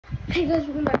Hey guys,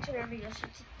 welcome back to another video. So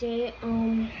today, I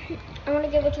want to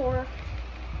give a tour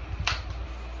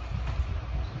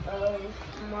of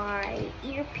my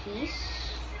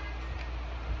earpiece.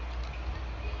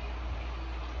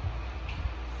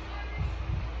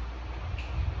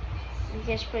 You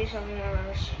guys probably saw me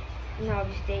now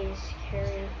these days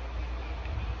carry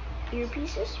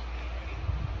earpieces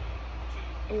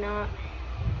and not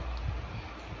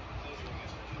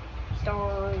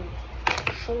darn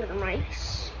shoulder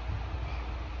mics.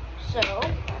 So,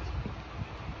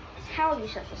 how you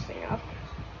set this thing up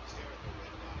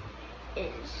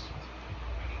is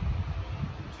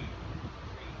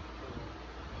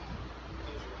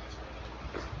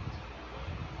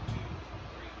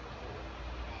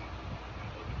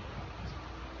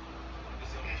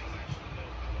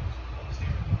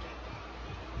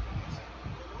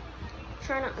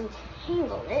trying to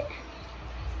untangle it.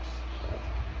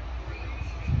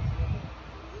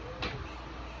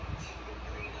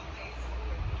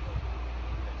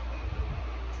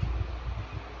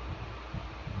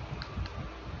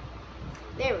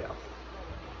 There we go.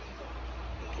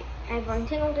 Okay, I've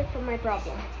untangled it from my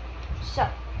problem. So,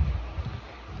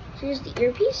 here's the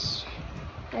earpiece.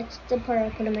 That's the part I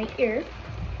put in my ear.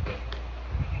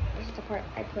 This is the part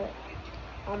I put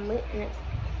on my neck.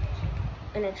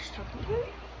 And I just talking about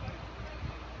it.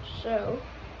 So,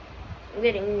 I'm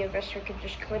getting an investor could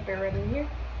just clip it right in here.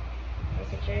 I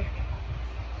could say,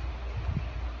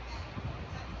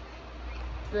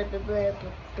 blah, blah, blah,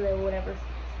 blah, blah, whatever.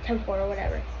 10-4 or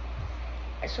whatever.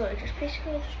 So I just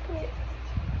basically just put it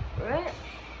right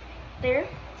there.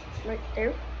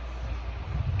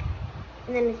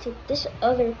 And then I take this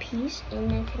other piece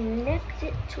and I connect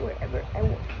it to wherever I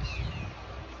want.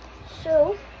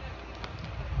 So,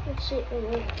 let's see if I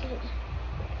want it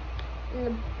in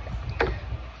the back.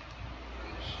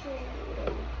 So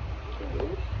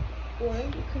what I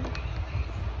do,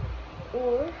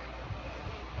 or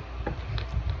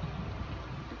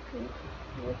you can,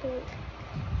 look at it.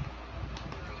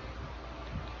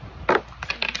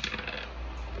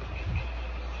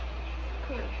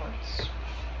 Parts.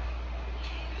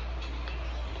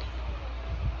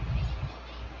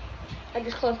 I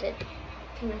just closed it,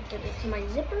 connected it to my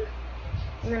zipper,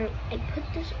 and then I put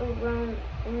this around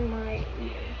in my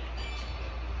ear,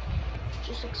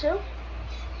 just like so.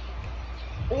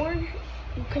 Or you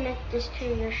connect this to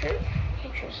your shirt,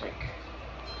 just like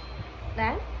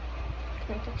that.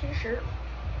 Connect it to your shirt,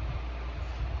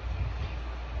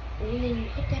 and then you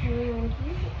put that around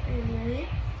here, and then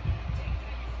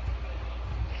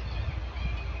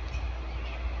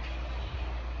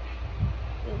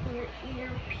your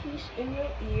earpiece in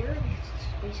your ear.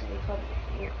 It's basically called an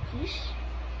earpiece.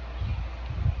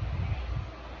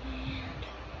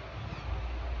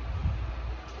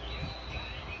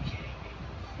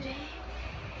 And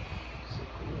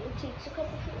it takes a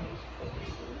couple tries.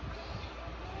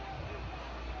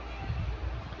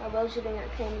 How about sitting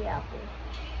at candy apple?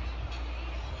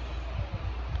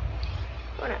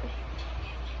 Why not?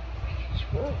 This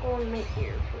won't go in my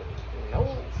ear for no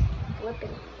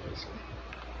flipping reason.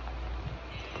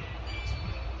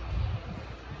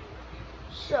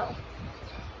 So,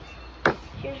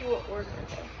 here's what we're gonna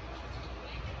do.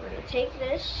 We're gonna take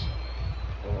this,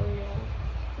 and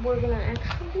we're going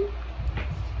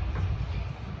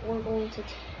to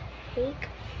take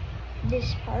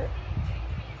this part,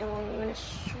 and we're gonna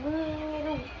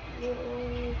swing it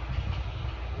around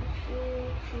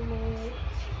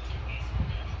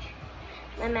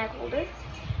my Mac holder,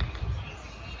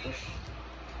 just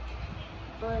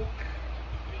like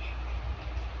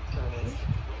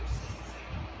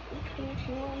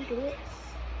do it.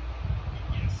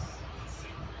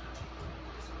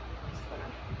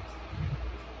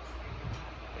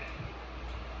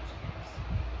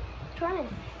 Try.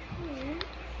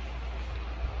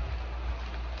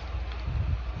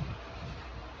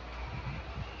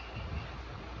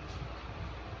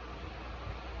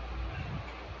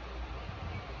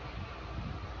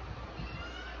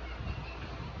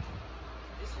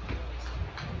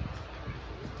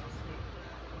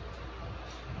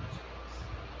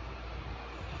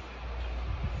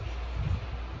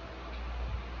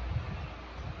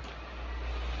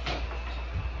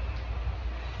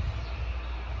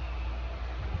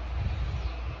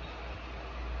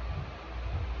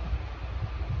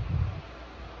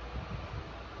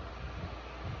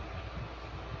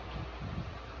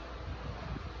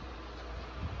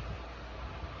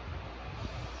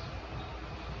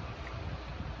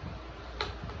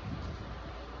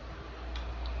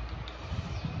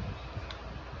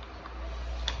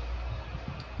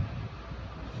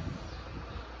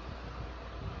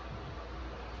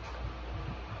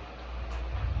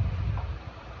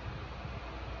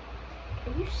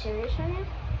 Are you serious right now?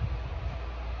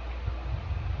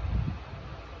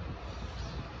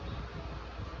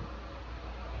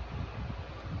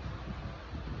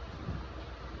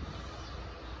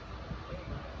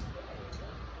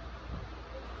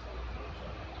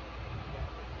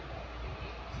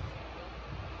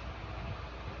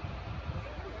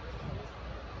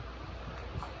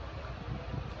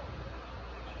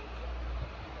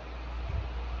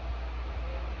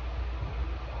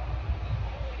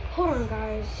 Hold on,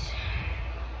 guys.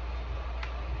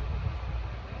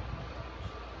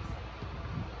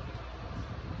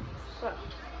 So.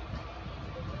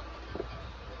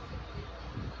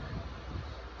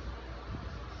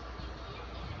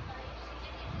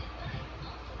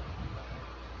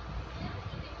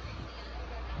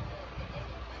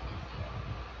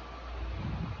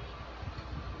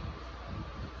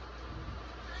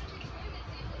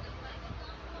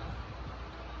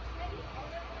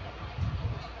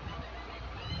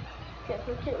 Okay,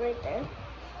 put it right there.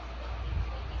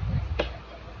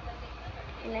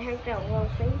 And I have that little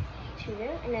thing to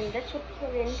there. And then that's what put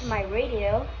it into my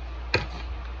radio.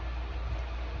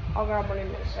 I'll grab one in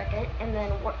a second. And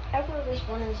then whatever this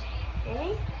one is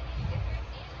hitting,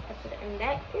 I put it in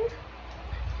that ear.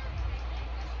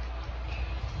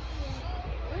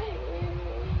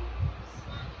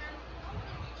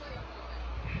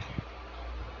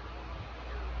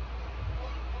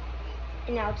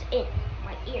 And now it's in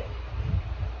my ear.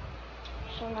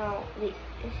 So now the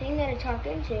thing that I talk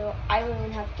into, I don't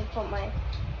even have to put my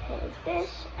head like this.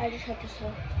 I just have to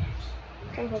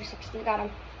turn 460. Got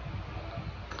him.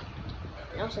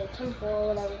 And I'll say 10 4,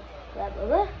 whatever, blah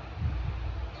blah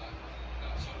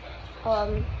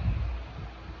blah.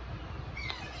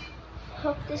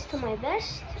 Hook this to my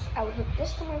vest. I would hook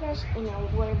this to my vest, and I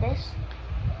would wear this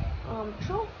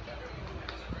patrol.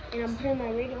 And I'm putting my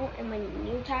radio and my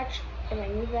new attach and my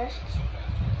new vest.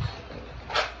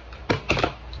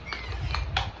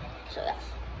 So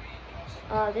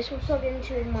yeah, this will plug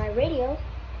into my radio,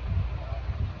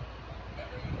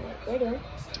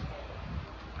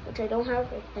 which I don't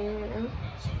have right now.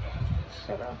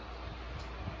 So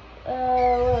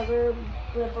whatever,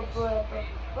 blah blah blah blah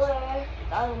blah.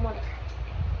 I don't want to.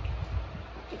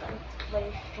 We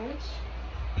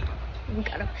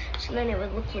got him. So then it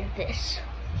would look like this.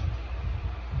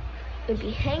 It would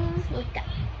be hanging like that.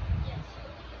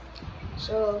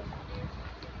 So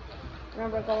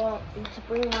whenever I go out to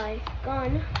bring my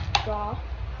gun, draw,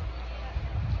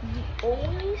 you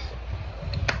always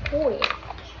point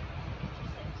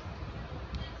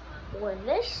where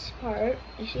this part,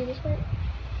 you see this part?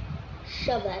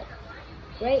 Shove that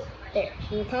right there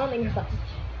in your palm and your thumb.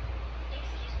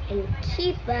 And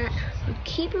keep that,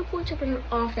 keep your pointer finger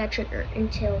off that trigger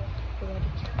until you're ready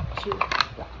to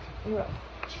lock and roll.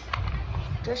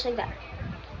 Just like that.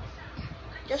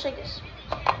 Just like this.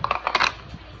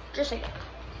 Just like that.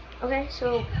 Okay,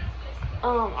 so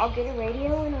I'll get a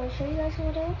radio and I'll show you guys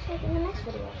what it looks like in the next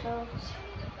video. So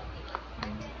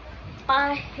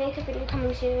bye. Next video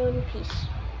coming soon. Peace.